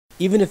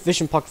Even if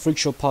Vision Park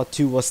Freakshow Part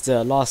 2 was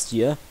there last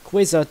year,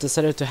 Quazar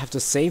decided to have the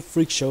same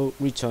Freakshow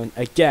return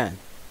again,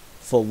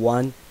 for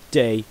 1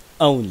 day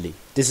only.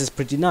 This is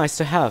pretty nice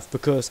to have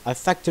because I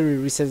factory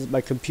resetted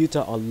my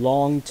computer a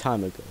long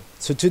time ago.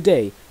 So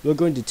today we're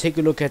going to take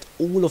a look at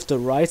all of the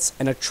rides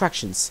and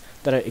attractions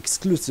that are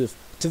exclusive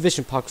to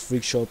Vision Park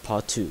Freakshow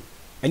Part 2.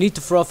 I need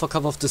to throw off a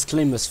couple of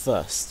disclaimers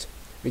first.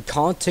 We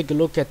can't take a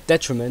look at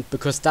Detriment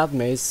because that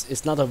maze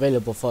is not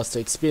available for us to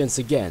experience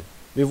again.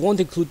 We won't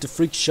include the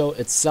freak show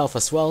itself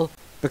as well,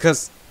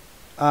 because,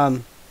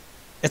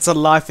 it's a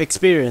live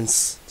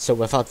experience. So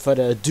without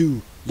further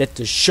ado, let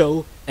the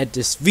show and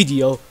this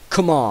video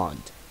come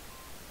on.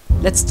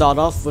 Let's start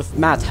off with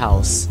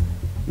Madhouse.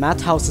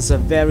 Madhouse is a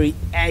very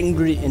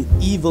angry and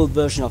evil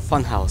version of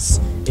Funhouse.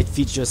 It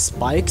features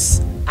spikes,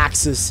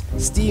 axes,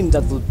 steam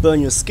that will burn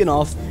your skin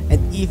off,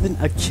 and even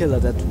a killer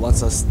that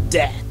wants us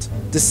dead.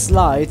 The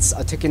slides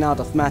are taken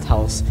out of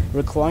Madhouse,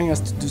 requiring us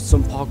to do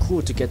some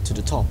parkour to get to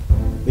the top.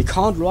 We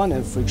can't run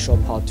in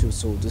Freakshow Part 2,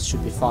 so this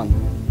should be fun.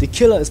 The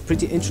killer is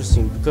pretty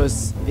interesting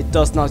because it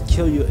does not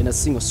kill you in a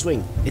single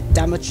swing. It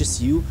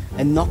damages you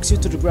and knocks you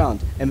to the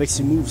ground and makes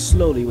you move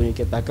slowly when you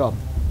get back up.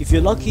 If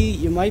you're lucky,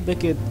 you might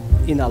make it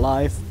in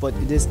alive, but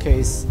in this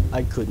case,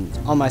 I couldn't.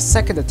 On my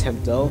second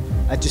attempt though,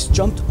 I just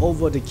jumped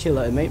over the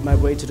killer and made my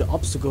way to the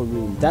obstacle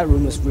room. That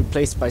room is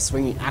replaced by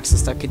swinging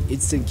axes that can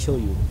instant kill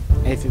you.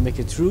 And if you make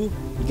it through,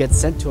 you get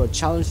sent to a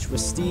challenge with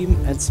steam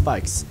and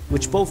spikes,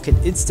 which both can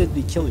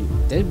instantly kill you.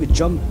 Then we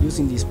jump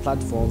using these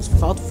platforms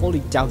without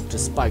falling down to the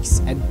spikes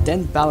and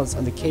then balance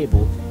on the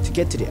cable to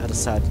get to the other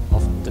side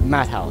of the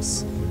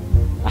Madhouse.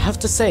 I have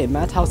to say,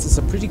 Madhouse is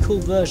a pretty cool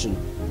version.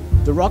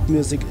 The rock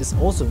music is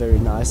also very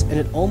nice and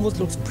it almost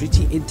looks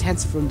pretty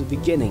intense from the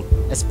beginning,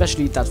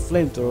 especially that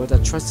flamethrower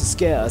that tries to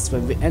scare us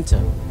when we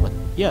enter. But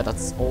yeah,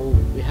 that's all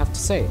we have to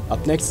say.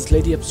 Up next is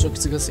Lady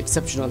Obstructicus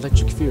Exceptional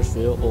Electric Fierce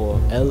Wheel, or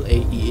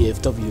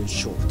LAEEFW in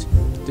short.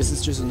 This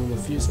is just a normal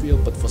fierce wheel,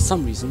 but for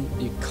some reason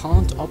you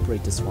can't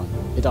operate this one.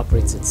 It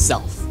operates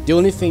itself. The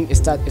only thing is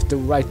that if the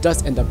ride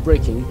does end up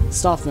breaking,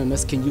 staff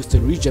members can use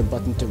the regen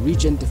button to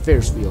regen the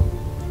Ferris wheel.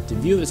 The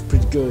view is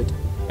pretty good.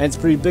 And it's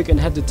pretty big and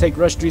had to take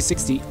Rush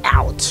 360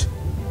 out.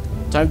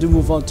 Time to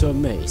move on to a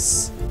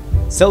maze.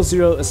 Cell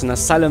Zero is an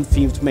asylum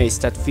themed maze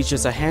that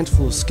features a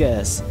handful of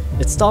scares.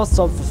 It starts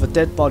off with a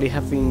dead body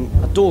having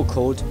a door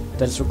code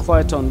that is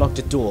required to unlock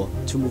the door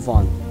to move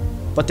on.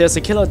 But there's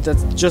a killer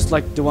that's just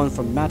like the one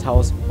from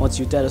Madhouse wants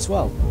you dead as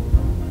well.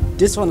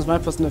 This one is my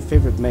personal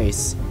favorite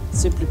maze,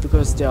 simply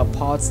because there are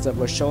parts that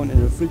were shown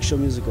in the Freakshow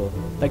musical,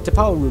 like the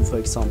power room for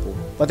example.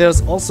 But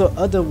there's also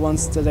other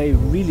ones that I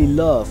really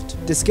loved.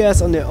 The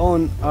scares on their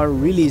own are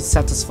really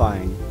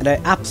satisfying, and I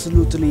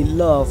absolutely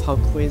love how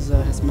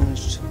Quazar has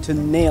managed to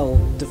nail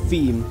the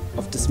theme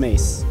of this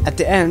maze. At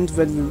the end,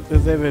 when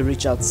we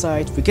reach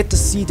outside, we get to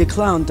see the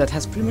clown that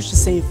has pretty much the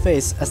same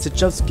face as the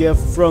jump scare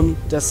from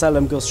the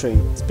Asylum Ghost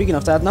Train. Speaking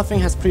of that, nothing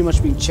has pretty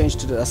much been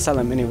changed to the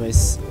Asylum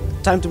anyways.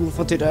 Time to move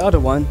on to the other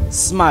one,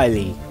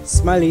 Smiley.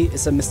 Smiley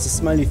is a Mr.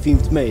 Smiley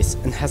themed maze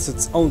and has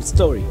its own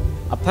story.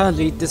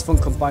 Apparently this one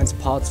combines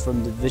parts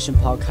from the Vision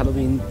Park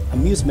Halloween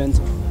Amusement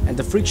and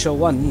the Freakshow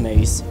 1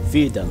 maze,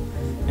 Freedom,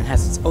 and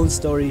has its own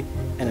story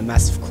and a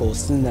massive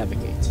course to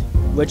navigate.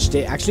 Which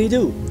they actually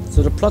do.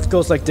 So the plot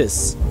goes like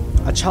this.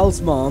 A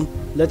child's mom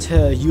let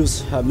her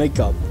use her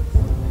makeup,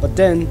 but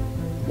then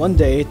one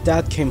day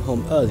dad came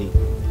home early.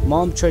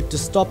 Mom tried to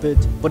stop it,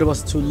 but it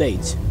was too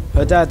late.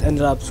 Her dad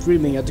ended up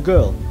screaming at the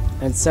girl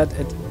and said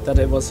that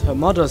it was her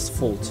mother's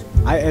fault.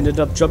 I ended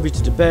up jumping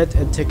to the bed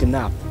and take a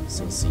nap,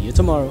 so see you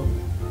tomorrow.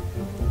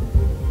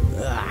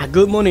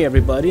 Good morning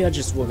everybody, I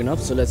just woken up,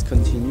 so let's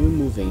continue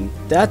moving.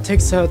 Dad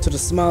takes her to the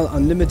Smile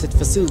Unlimited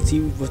facility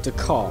with the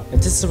car, and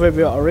this is where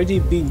we are already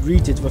being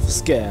greeted with a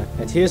scare.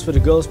 And here's where the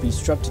girls be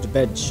strapped to the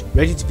bench,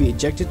 ready to be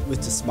injected with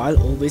the Smile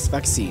Always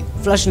vaccine.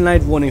 Flashing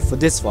light warning for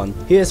this one.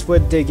 Here's where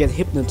they get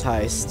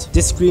hypnotized.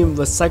 This scream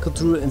will cycle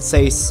through and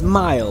say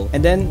smile,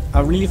 and then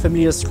a really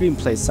familiar scream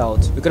plays out.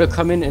 We're gonna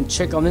come in and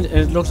check on it, and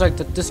it looks like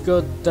that this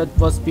girl that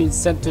was being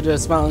sent to the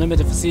Smile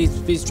Unlimited facility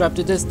to be strapped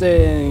to this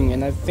thing,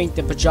 and I think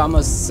the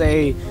pajamas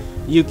say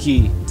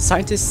Yuki. The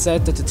scientists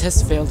said that the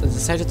test failed and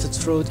decided to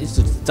throw it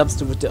into the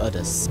dumpster with the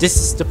others. This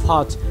is the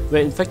part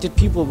where infected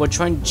people were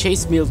trying to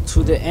chase me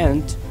to the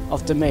end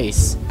of the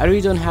maze. I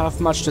really don't have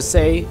much to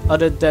say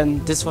other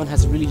than this one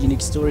has a really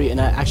unique story and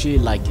I actually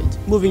like it.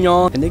 Moving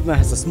on, Enigma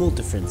has a small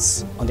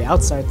difference. On the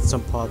outside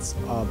some parts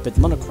are a bit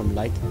monochrome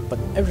like, but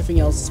everything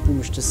else is pretty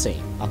much the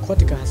same.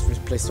 Aquatica has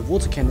replaced the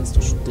water cannons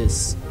to shoot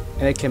this,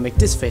 and it can make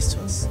this face to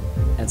us.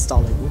 And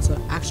Starlight Water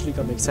actually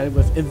got me excited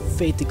with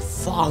emphatic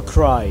Far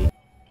Cry.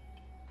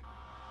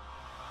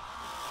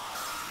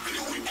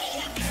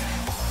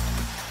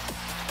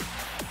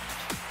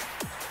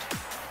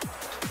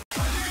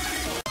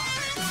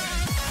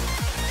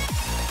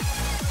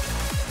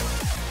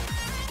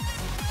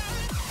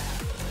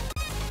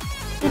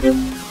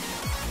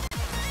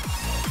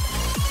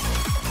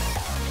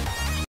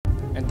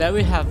 And there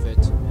we have it.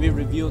 we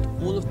revealed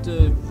all of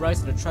the rides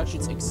and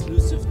attractions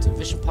exclusive to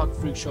Vision Park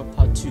Freakshow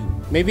Part 2.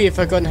 Maybe if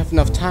I don't have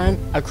enough time,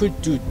 I could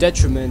do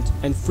Detriment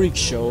and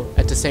Freakshow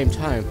at the same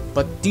time,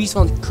 but these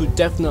ones could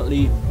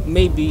definitely,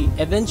 maybe,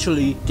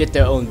 eventually get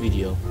their own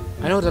video.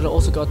 I know that I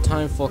also got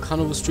time for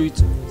Carnival Street,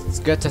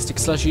 Scaretastic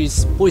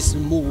Slushies,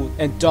 Poison Moon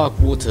and Dark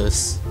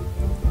Waters.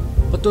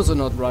 But those are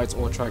not rides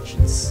or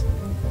attractions.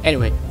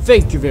 Anyway,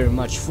 thank you very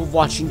much for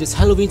watching this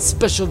Halloween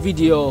special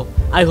video.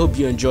 I hope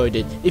you enjoyed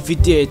it. If you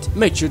did,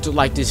 make sure to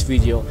like this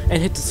video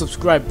and hit the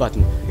subscribe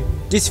button.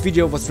 This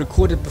video was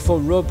recorded before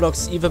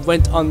Roblox even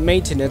went on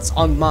maintenance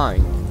on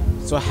mine,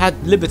 so I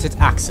had limited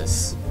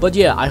access. But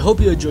yeah, I hope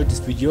you enjoyed this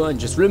video, and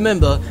just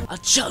remember, a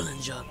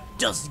challenger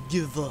doesn't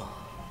give up.